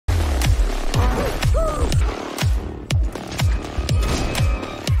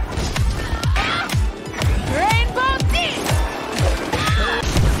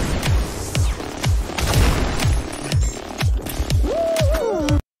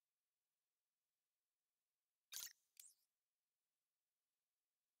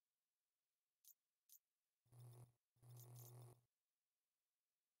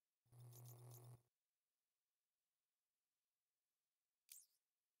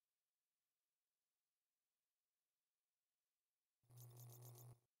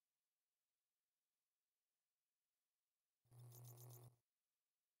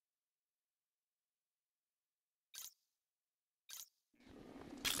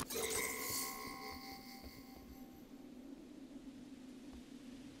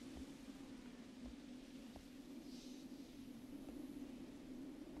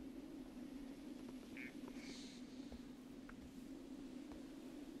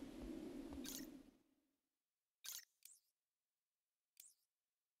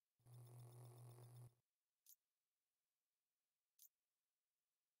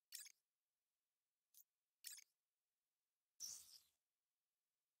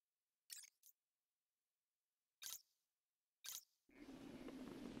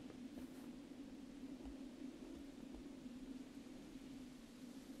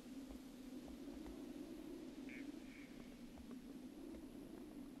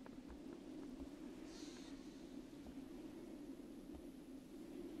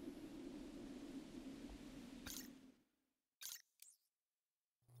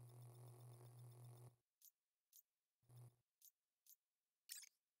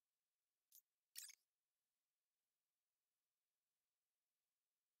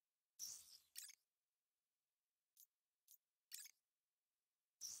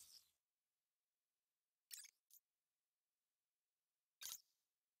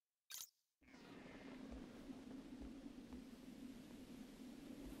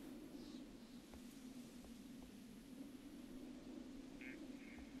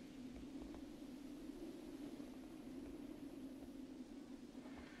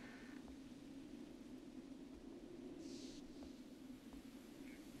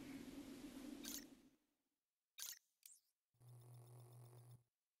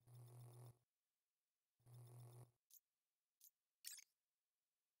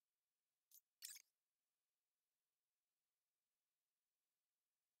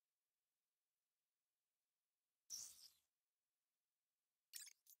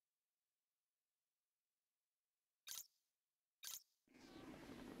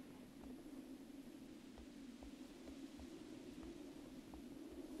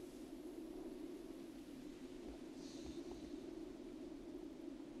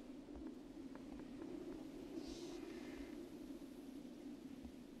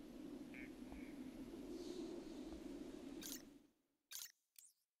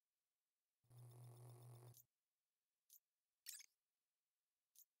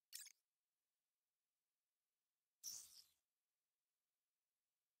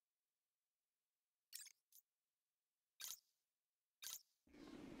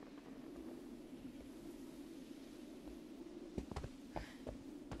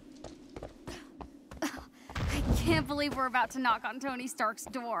can't believe we're about to knock on Tony Stark's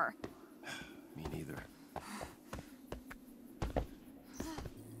door. Me neither.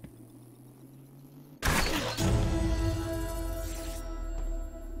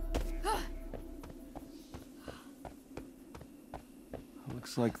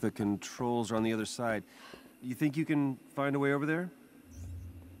 Looks like the controls are on the other side. You think you can find a way over there?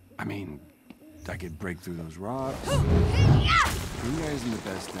 I mean, I could break through those rocks. You guys isn't the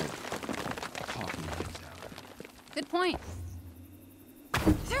best at talking things out. Good point.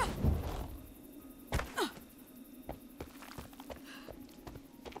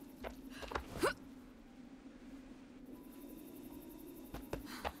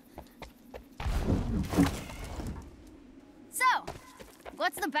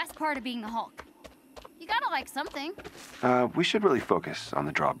 What's the best part of being the Hulk? You gotta like something. We should really focus on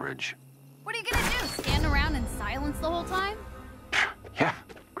the drawbridge. What are you gonna do? Stand around in silence the whole time? Yeah,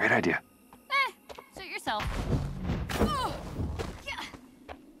 great idea. Suit yourself. Oh, yeah.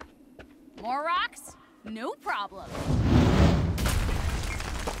 More rocks? No problem.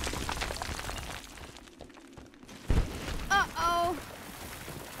 Uh-oh.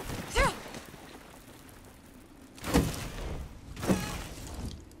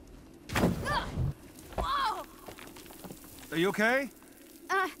 Are you okay?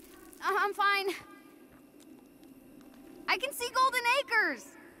 I'm fine. I can see Golden Acres.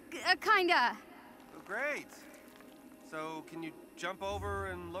 Kinda. Oh, great. So, can you jump over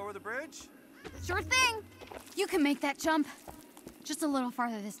and lower the bridge? Sure thing. You can make that jump. Just a little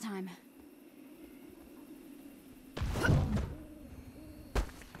farther this time.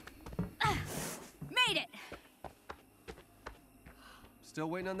 Made it! Still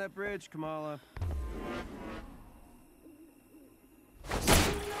waiting on that bridge, Kamala.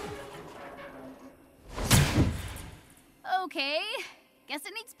 Okay, guess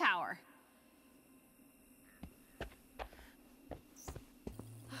it needs power.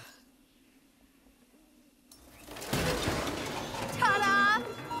 Ta-da!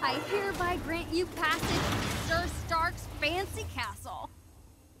 I hereby grant you passage to Sir Stark's fancy castle.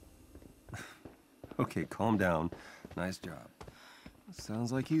 Okay, calm down. Nice job.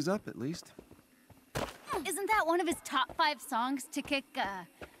 Sounds like he's up, at least. Isn't that one of his top 5 songs to kick,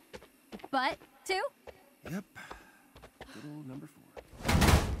 butt to? Yep. Good old number 4.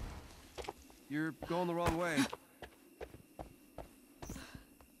 You're going the wrong way.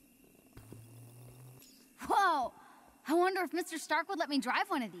 Whoa! I wonder if Mr. Stark would let me drive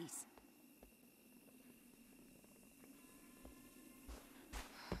one of these.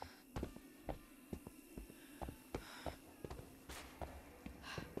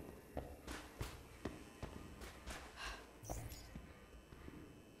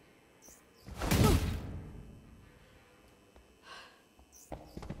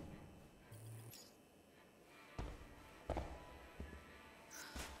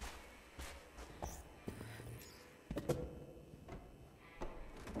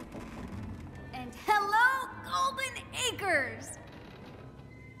 Hello, Golden Acres!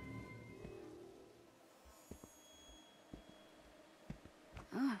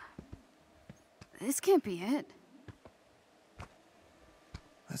 This can't be it.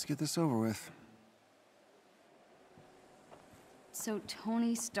 Let's get this over with. So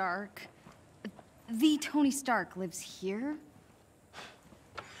Tony Stark, the Tony Stark, lives here?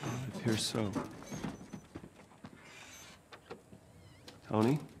 It appears so.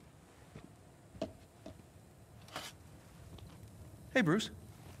 Tony? Hey, Bruce.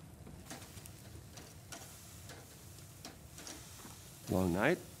 Long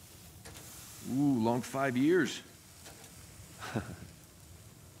night? Ooh, long 5 years.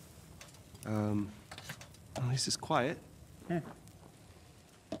 At least it's quiet.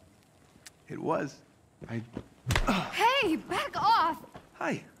 It was. Hey, back off!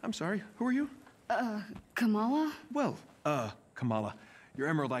 Hi, I'm sorry. Who are you? Kamala? Well, Kamala, your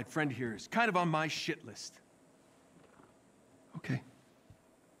Emeraldite friend here is kind of on my shit list. Okay.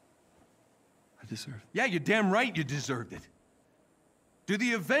 I deserve it. Yeah, you're damn right you deserved it. Do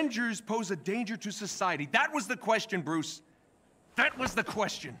the Avengers pose a danger to society? That was the question, Bruce. That was the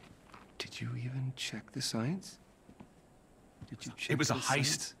question. Did you even check the science? Did you check It was a the heist,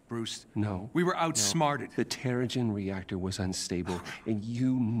 science? Bruce. No. We were outsmarted. No. The Terrigen reactor was unstable, and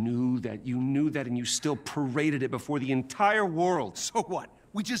you knew that, and you still paraded it before the entire world. So what?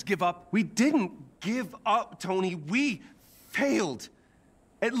 We just give up? We didn't give up, Tony. We failed.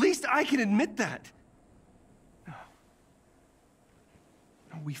 At least I can admit that. No,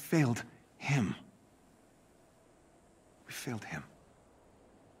 we failed him. We failed him.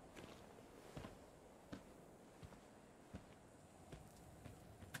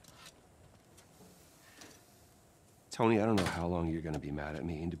 Tony, I don't know how long you're gonna be mad at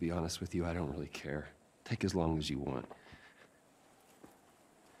me, and to be honest with you, I don't really care. Take as long as you want.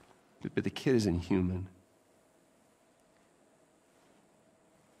 But the kid isn't human.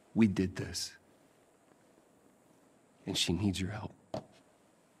 We did this. And she needs your help.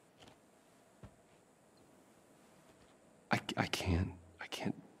 I can't.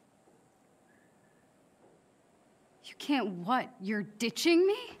 You can't what? You're ditching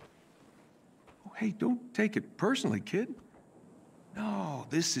me? Oh, hey, don't take it personally, kid. No,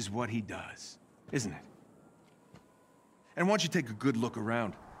 this is what he does, isn't it? And why don't you take a good look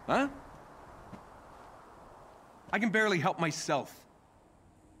around, huh? I can barely help myself.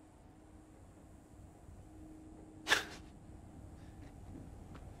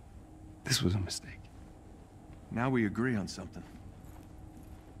 This was a mistake. Now we agree on something.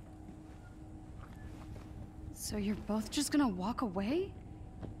 So you're both just gonna walk away?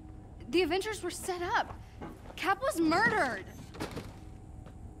 The Avengers were set up. Cap was murdered.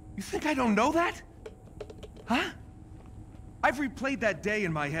 You think I don't know that? Huh? I've replayed that day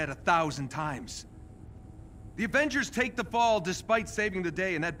in my head 1,000 times. The Avengers take the fall despite saving the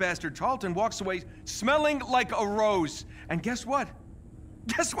day, and that bastard Tarleton walks away smelling like a rose. And guess what?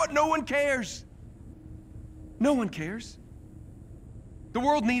 Guess what? No one cares. No one cares. The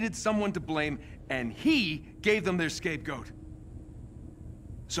world needed someone to blame, and he gave them their scapegoat.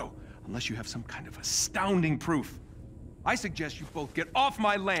 So, unless you have some kind of astounding proof, I suggest you both get off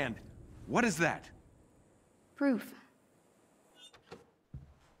my land. What is that? Proof.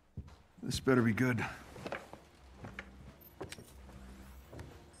 This better be good.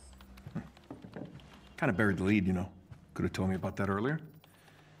 Kind of buried the lead, you know. Could have told me about that earlier.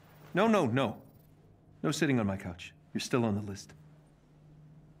 No. No sitting on my couch. You're still on the list.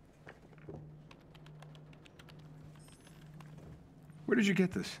 Where did you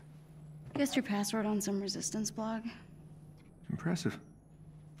get this? Guessed your password on some resistance blog. Impressive.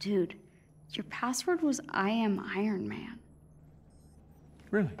 Dude, your password was I am Iron Man.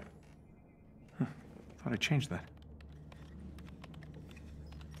 Really? Huh. Thought I changed that.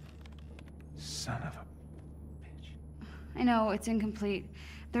 Son of a bitch. I know, it's incomplete.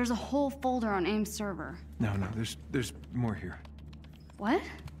 There's a whole folder on AIM's server. No, there's more here. What?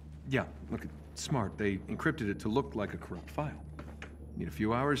 Yeah, look, it's smart. They encrypted it to look like a corrupt file. Need a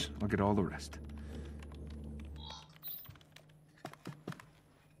few hours, I'll get all the rest.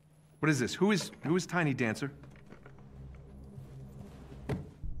 What is this? Who is Tiny Dancer?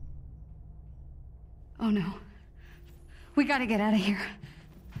 Oh no. We gotta get out of here.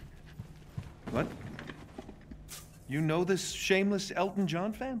 What? You know this shameless Elton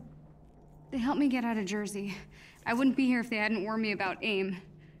John fan? They helped me get out of Jersey. I wouldn't be here if they hadn't warned me about AIM.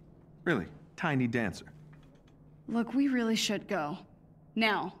 Really? Tiny Dancer? Look, we really should go.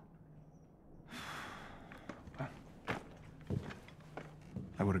 Now.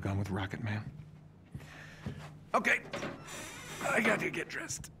 I would have gone with Rocket Man. Okay. I got to get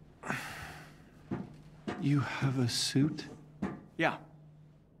dressed. You have a suit? Yeah.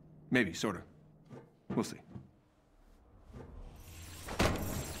 Maybe, sort of. We'll see.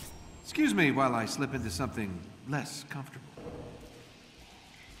 Excuse me while I slip into something less comfortable.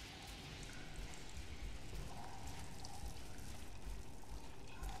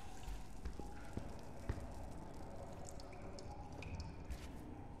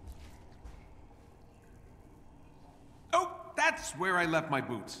 Oh, that's where I left my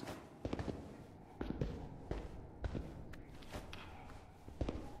boots.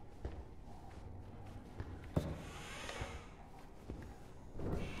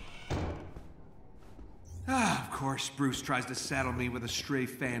 Of course, Bruce tries to saddle me with a stray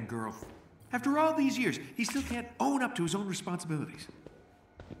fangirl. After all these years, he still can't own up to his own responsibilities.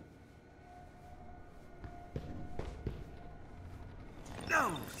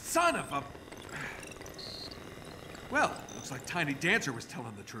 No, son of a... Well, looks like Tiny Dancer was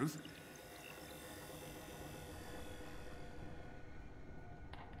telling the truth.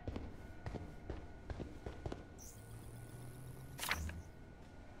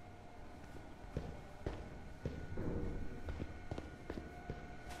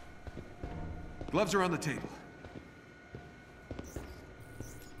 Gloves are on the table.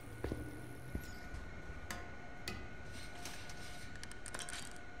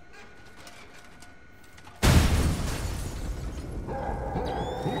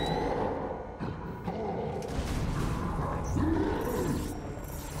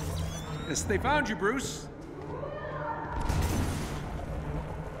 Yes, they found you, Bruce.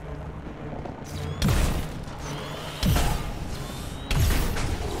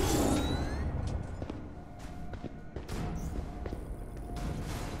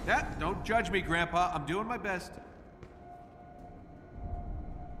 Yeah, don't judge me, Grandpa. I'm doing my best.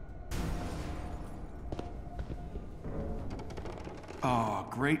 Oh,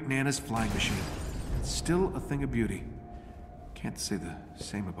 great Nana's flying machine. It's still a thing of beauty. Can't say the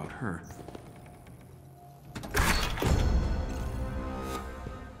same about her.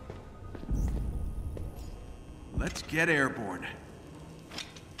 Let's get airborne.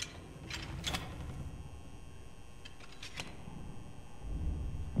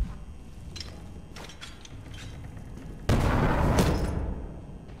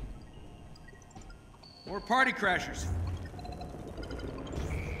 More party crashers.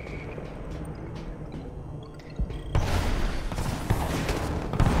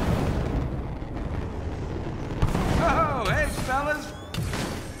 Oh, hey, fellas.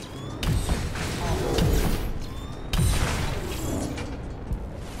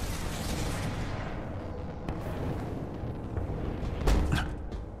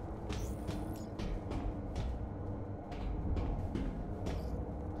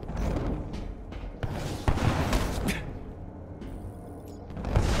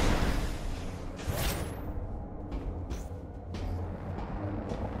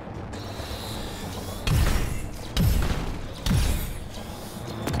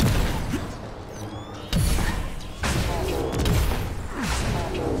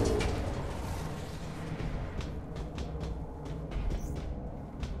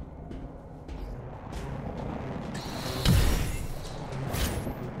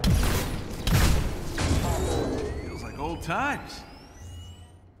 Times.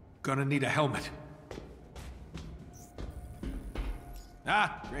 Gonna need a helmet.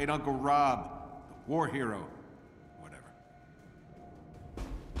 Ah, great Uncle Rob, the war hero. Whatever.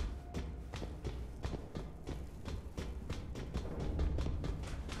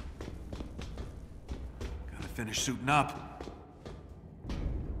 Gotta finish suiting up.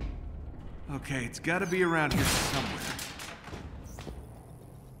 Okay, it's gotta be around here somewhere.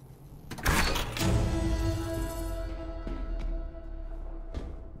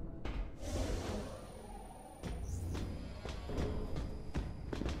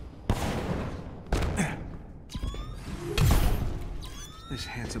 This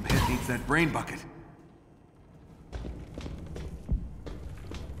handsome head needs that brain bucket.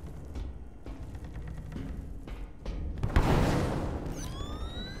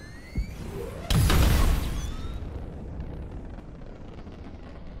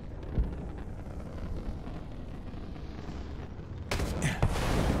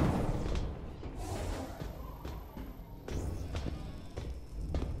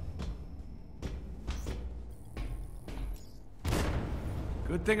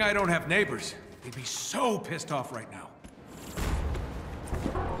 Good thing I don't have neighbors. They'd be so pissed off right now.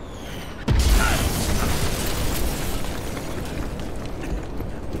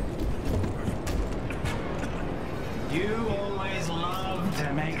 You always love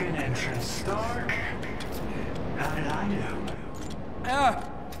to make an entrance, Stark. How did I do?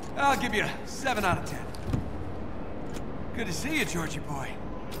 I'll give you a 7 out of 10. Good to see you, Georgie boy.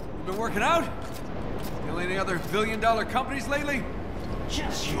 You been working out? Still any other billion-dollar companies lately?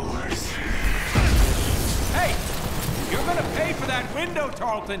 Just yours. Hey! You're gonna pay for that window,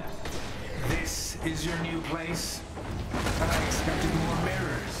 Tarleton! This is your new place? I expected more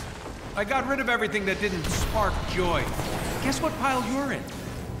mirrors. I got rid of everything that didn't spark joy. Guess what pile you're in?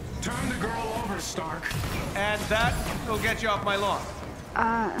 Turn the girl over, Stark. And that will get you off my lawn.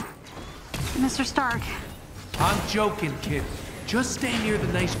 Mr. Stark. I'm joking, kid. Just stay near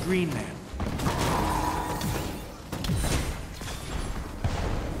the nice green man.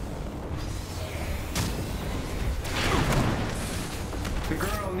 The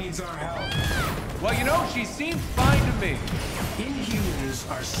girl needs our help. Well, you know, she seemed fine to me. Inhumans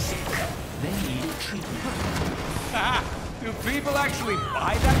are sick. They need treatment. Do people actually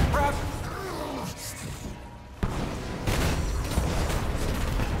buy that crap?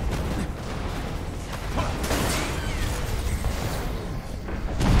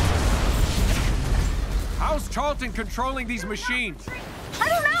 How's Charlton controlling these machines? I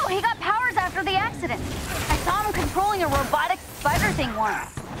don't know. He got powers after the accident. I saw him controlling a robotic spider thing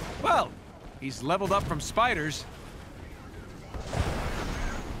once. Well, he's leveled up from spiders.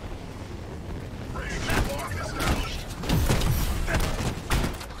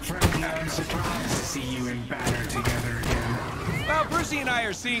 Frankly, I'm surprised to see you and Banner together again. Well, Brucey and I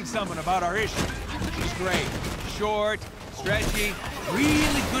are seeing someone about our issue. She's great. Short, stretchy,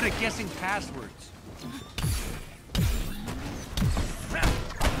 really good at guessing passwords.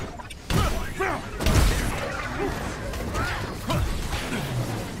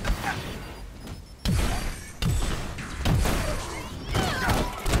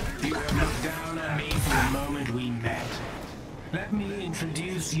 You have looked down on me from the moment we met. Let me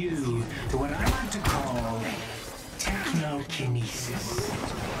introduce you to what I like to call Technokinesis.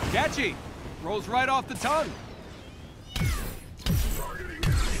 Catchy! Rolls right off the tongue.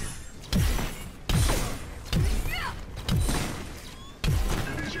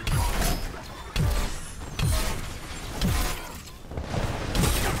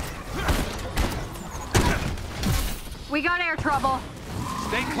 We got air trouble.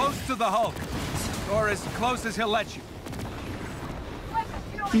 Stay close to the Hulk. Or as close as he'll let you.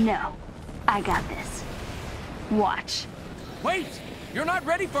 No, I got this. Watch. Wait! You're not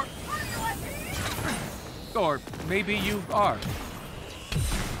ready for... Or maybe you are.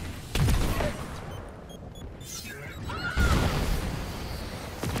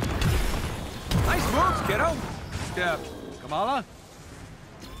 Nice moves, kiddo. Step. Kamala?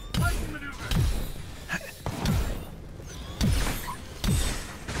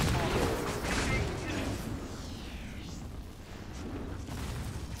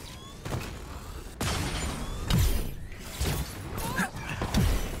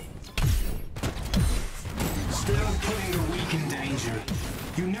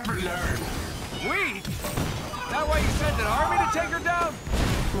 You never learn. Weak? That why you sent an army to take her down?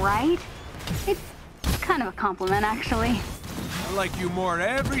 Right? It's kind of a compliment, actually. I like you more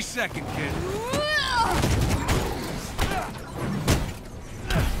every second, kid.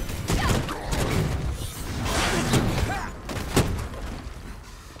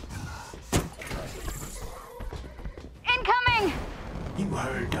 Incoming! You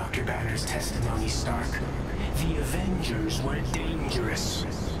heard Dr. Banner's testimony, Stark. The Avengers were dangerous.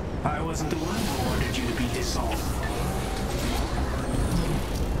 I wasn't the one who ordered you to be dissolved.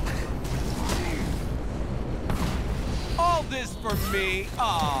 All this for me?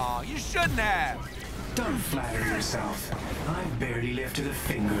 Aw, you shouldn't have. Don't flatter yourself. I barely lifted a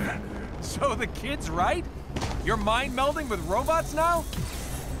finger. So the kid's right? You're mind melding with robots now?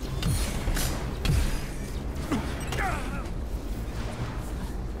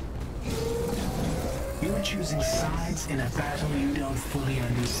 You're choosing sides in a battle you don't fully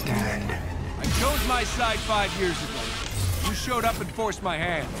understand. I chose my side 5 years ago. You showed up and forced my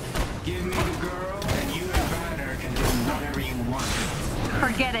hand. Give me the girl, and you and Banner can do whatever you want.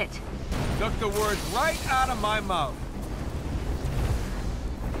 Forget it. Took the words right out of my mouth.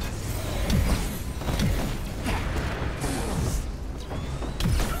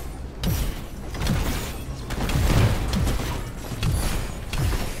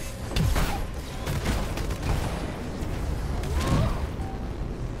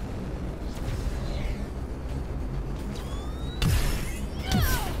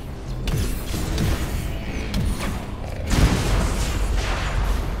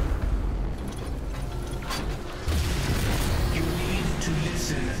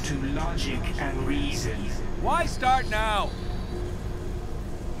 Logic and reason. Why start now?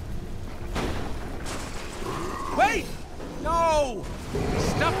 Wait! No!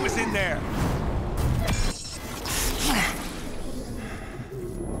 Stuff was in there.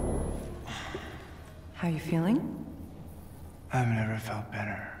 How you feeling? I've never felt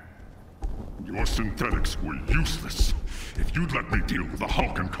better. Your synthetics were useless. If you'd let me deal with the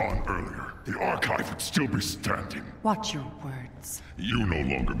Vulcan Con earlier, the archive would still be standing. Watch your words. You no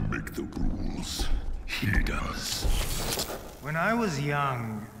longer make the rules. He does. When I was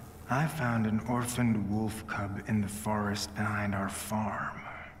young, I found an orphaned wolf cub in the forest behind our farm.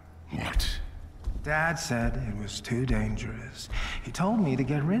 What? Dad said it was too dangerous. He told me to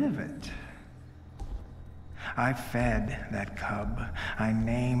get rid of it. I fed that cub. I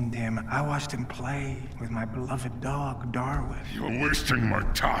named him. I watched him play with my beloved dog, Darwin. You're wasting my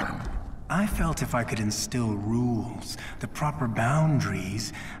time. I felt if I could instill rules, the proper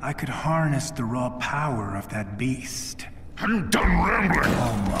boundaries, I could harness the raw power of that beast. Have you done rambling?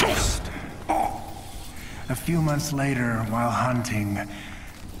 Almost. A few months later, while hunting,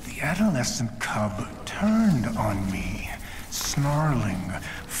 the adolescent cub turned on me, snarling,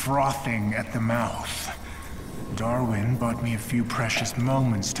 frothing at the mouth. Darwin bought me a few precious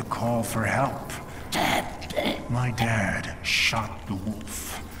moments to call for help. My dad shot the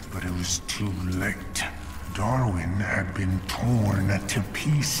wolf, but it was too late. Darwin had been torn to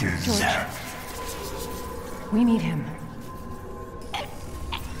pieces. George. We need him.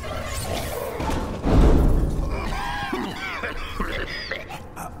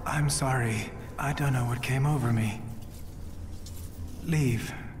 I'm sorry. I don't know what came over me.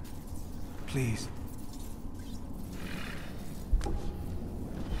 Leave. Please.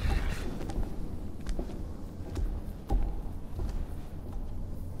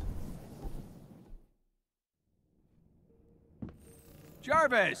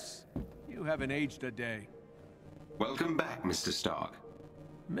 Jarvis! You haven't aged a day. Welcome back, Mr. Stark.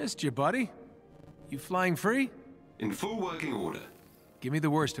 Missed you, buddy. You flying free? in full working order. Give me the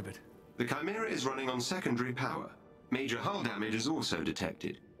worst of it. The Chimera is running on secondary power. Major hull damage is also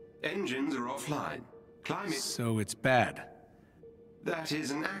detected. Engines are offline. Climate... So it's bad. That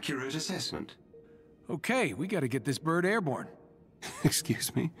is an accurate assessment. Okay, we gotta get this bird airborne.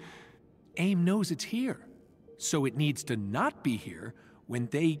 Excuse me? AIM knows it's here, so it needs to not be here when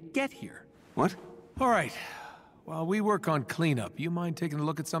they get here. What? All right. While we work on cleanup, you mind taking a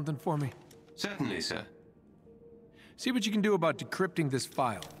look at something for me? Certainly, sir. See what you can do about decrypting this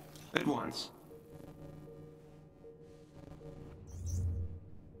file. At once.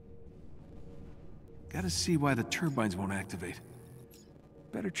 Gotta see why the turbines won't activate.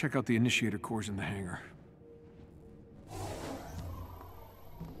 Better check out the initiator cores in the hangar.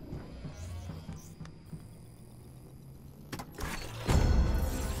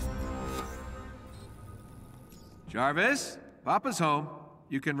 Jarvis, Papa's home.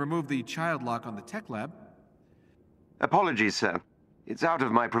 You can remove the child lock on the tech lab. Apologies, sir. It's out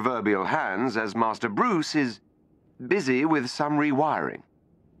of my proverbial hands, as Master Bruce is busy with some rewiring.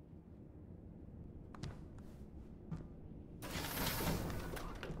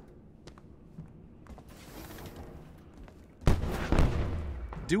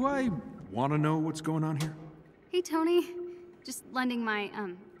 Do I want to know what's going on here? Hey, Tony. Just lending my,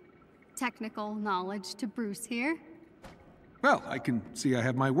 technical knowledge to Bruce here. Well, I can see I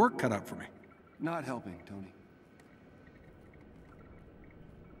have my work cut out for me. Not helping, Tony.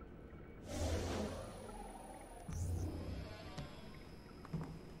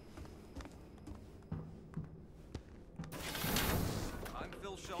 I'm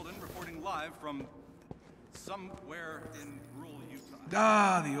Phil Sheldon, reporting live from somewhere in rural Utah.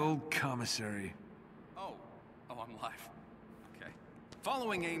 Ah, the old commissary. Oh, I'm live. Okay.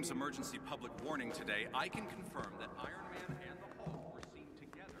 Following AIM's emergency public warning today, I can confirm that Iron Man and the Hulk were seen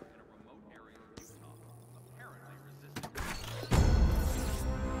together in a remote area of Utah, apparently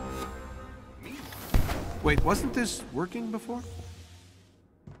resisting. Meanwhile... Wait, wasn't this working before?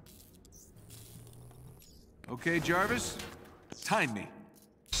 Okay, Jarvis, time me.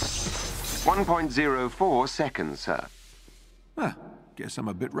 1.04 seconds, sir. Huh, guess I'm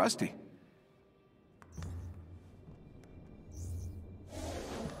a bit rusty.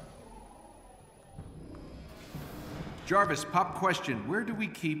 Jarvis, pop question. Where do we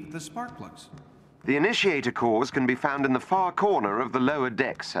keep the spark plugs? The initiator cores can be found in the far corner of the lower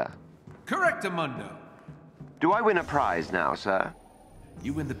deck, sir. Correctamundo. Do I win a prize now, sir?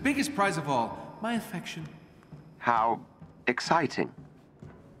 You win the biggest prize of all, my affection. How exciting.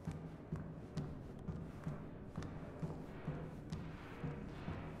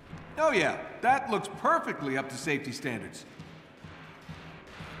 Oh yeah, that looks perfectly up to safety standards.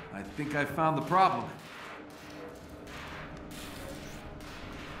 I think I found the problem.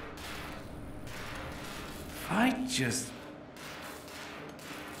 I just...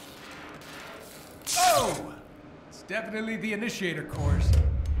 Oh! It's definitely the initiator cores.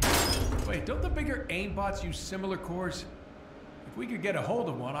 Wait, don't the bigger aimbots use similar cores? If we could get a hold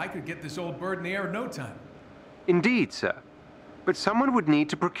of one, I could get this old bird in the air in no time. Indeed, sir. But someone would need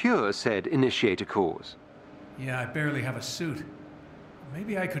to procure said initiator cores. Yeah, I barely have a suit.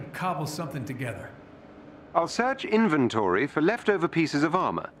 Maybe I could cobble something together. I'll search inventory for leftover pieces of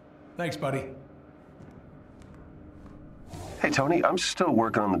armor. Thanks, buddy. Hey, Tony, I'm still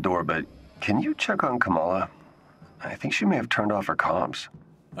working on the door, but can you check on Kamala? I think she may have turned off her comms.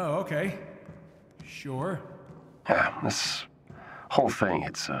 Oh, okay. Sure. Yeah, this whole thing,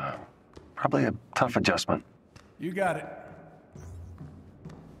 it's probably a tough adjustment. You got it.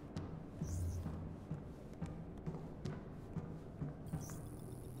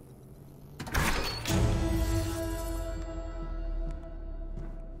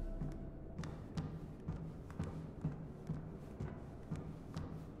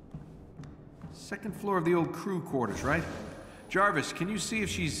 Second floor of the old crew quarters, right? Jarvis, can you see if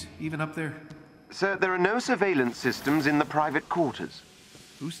she's even up there? Sir, there are no surveillance systems in the private quarters.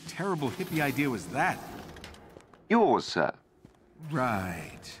 Whose terrible hippie idea was that? Yours, sir.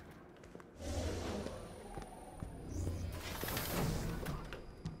 Right.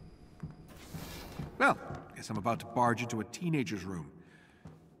 Well, guess I'm about to barge into a teenager's room.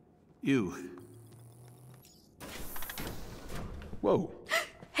 You. Whoa.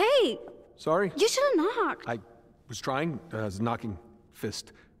 Hey! Sorry? You should have knocked. I was trying. Knocking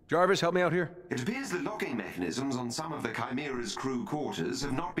fist. Jarvis, help me out here. It appears the locking mechanisms on some of the Chimera's crew quarters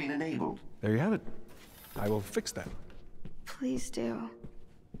have not been enabled. There you have it. I will fix that. Please do. I'm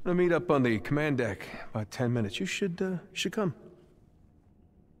gonna meet up on the command deck about 10 minutes. You should come.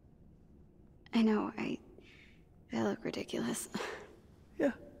 I know, I look ridiculous.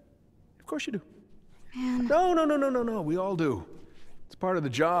 Yeah, of course you do. Man. No. We all do. It's part of the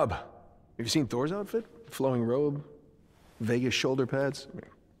job. Have you seen Thor's outfit? Flowing robe, Vegas shoulder pads.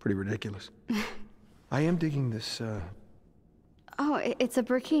 Pretty ridiculous. I am digging this, Oh, it's a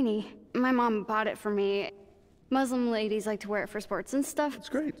burkini. My mom bought it for me. Muslim ladies like to wear it for sports and stuff. It's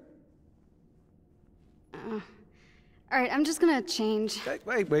great. All right, I'm just gonna change.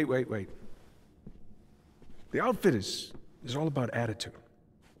 Wait. The outfit is all about attitude.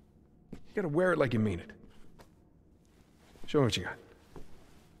 You gotta wear it like you mean it. Show me what you got.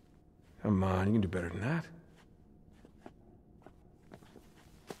 Come on, you can do better than that.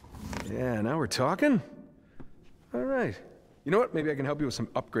 Yeah, now we're talking. All right. You know what? Maybe I can help you with some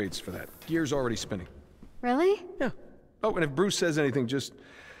upgrades for that. Gear's already spinning. Really? Yeah. Oh, and if Bruce says anything, just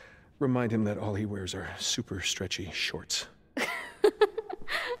remind him that all he wears are super stretchy shorts.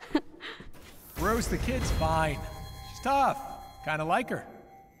 Bruce, the kid's fine. She's tough. Kinda like her.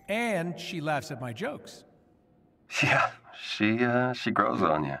 And she laughs at my jokes. Yeah, she grows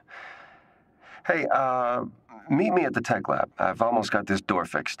on you. Hey, meet me at the tech lab. I've almost got this door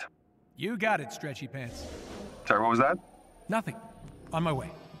fixed. You got it, stretchy pants. Sorry, what was that? Nothing. On my way.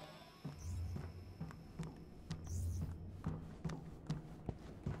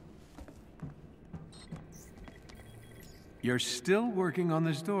 You're still working on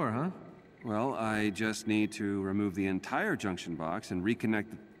this door, huh? Well, I just need to remove the entire junction box and reconnect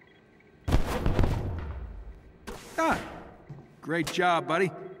the... Ah! Great job, buddy.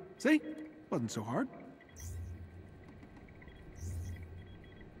 See? Wasn't so hard.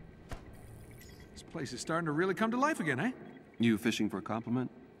 This place is starting to really come to life again, eh? You fishing for a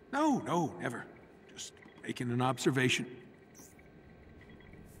compliment? No, never. Just making an observation.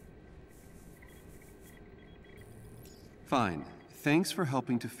 Fine. Thanks for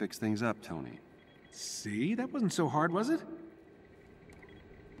helping to fix things up, Tony. See? That wasn't so hard, was it?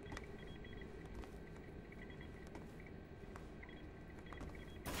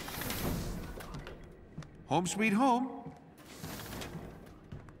 Home sweet home.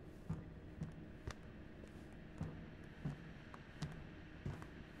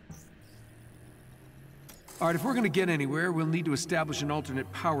 All right, if we're gonna get anywhere, we'll need to establish an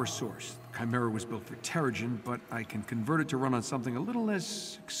alternate power source. The Chimera was built for Terrigen, but I can convert it to run on something a little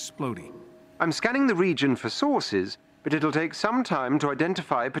less explodey. I'm scanning the region for sources, but it'll take some time to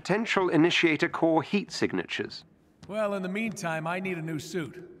identify potential initiator core heat signatures. Well, in the meantime, I need a new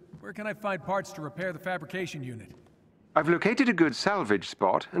suit. Where can I find parts to repair the fabrication unit? I've located a good salvage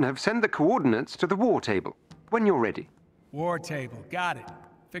spot and have sent the coordinates to the war table. When you're ready. War table, got it.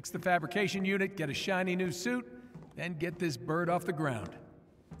 Fix the fabrication unit, get a shiny new suit, then get this bird off the ground.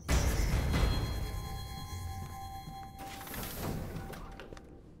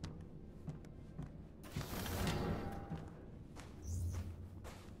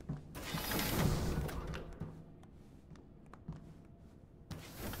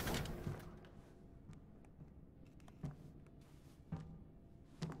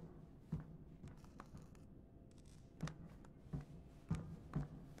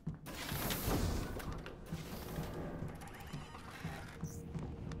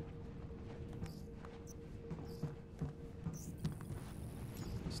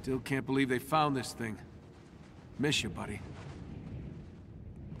 Still can't believe they found this thing. Miss you, buddy.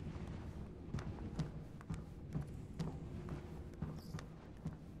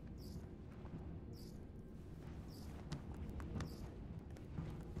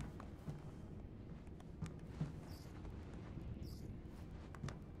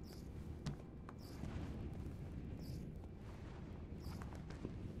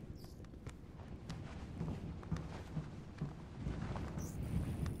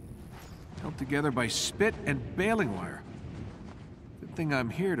 Held together by spit and baling wire. Good thing I'm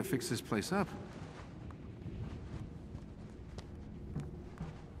here to fix this place up.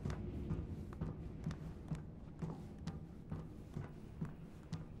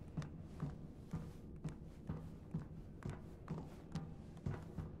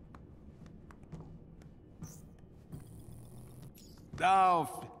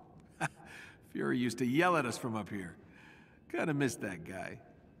 Oh, Fury used to yell at us from up here. Kinda miss that guy.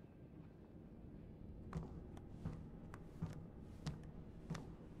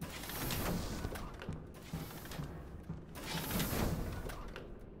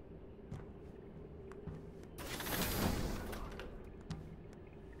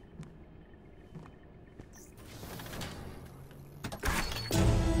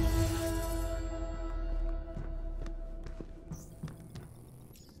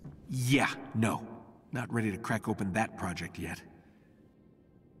 Yeah, no. Not ready to crack open that project yet.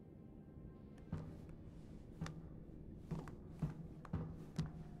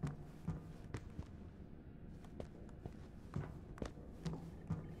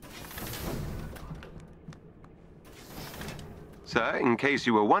 Sir, in case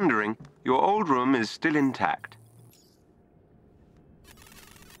you were wondering, your old room is still intact.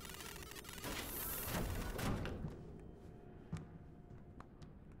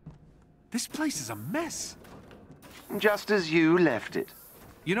 This place is a mess. Just as you left it.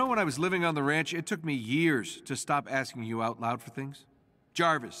 You know, when I was living on the ranch, it took me years to stop asking you out loud for things.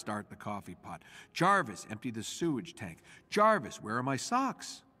 Jarvis, start the coffee pot. Jarvis, empty the sewage tank. Jarvis, where are my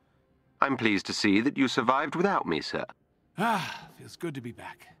socks? I'm pleased to see that you survived without me, sir. Ah, feels good to be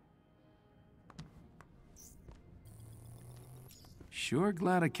back. Sure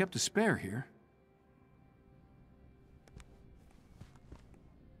glad I kept a spare here.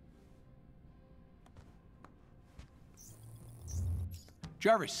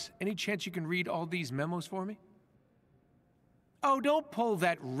 Jarvis, any chance you can read all these memos for me? Oh, don't pull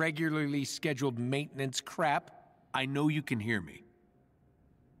that regularly scheduled maintenance crap. I know you can hear me.